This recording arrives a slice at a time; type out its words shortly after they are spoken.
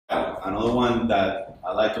Another one that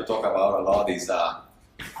I like to talk about a lot is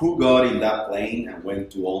who got in that plane and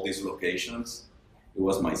went to all these locations. It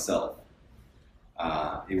was myself.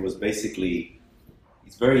 It was basically,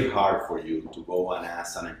 it's very hard for you to go and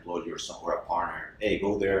ask an employee or a partner, hey,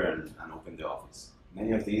 go there and open the office.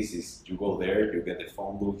 Many of these is you go there, you get the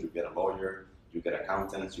phone booth, you get a lawyer, you get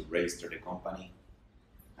accountants, you register the company,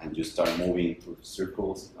 and you start moving through the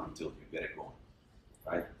circles until you get it going,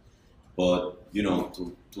 right? But, you know,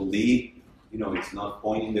 to lead, you know, it's not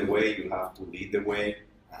pointing the way, you have to lead the way,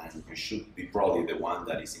 and you should be probably the one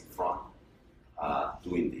that is in front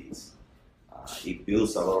doing these. It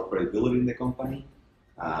builds a lot of credibility in the company.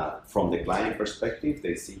 From the client perspective,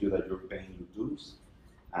 they see you that you're paying your dues,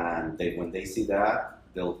 and when they see that,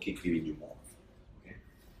 they'll keep giving you more. Okay?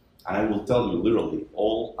 And I will tell you, literally,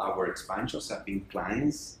 all our expansions have been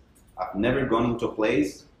clients. I've never gone into a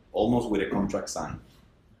place almost with a contract signed.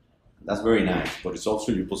 That's very nice, but it's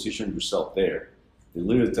also you position yourself there. They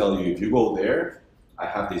literally tell you, if you go there, I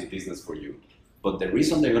have this business for you. But the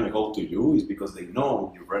reason they're going to go to you is because they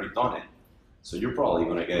know you've already done it. So you're probably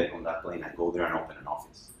going to get on that plane and go there and open an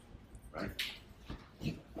office, right?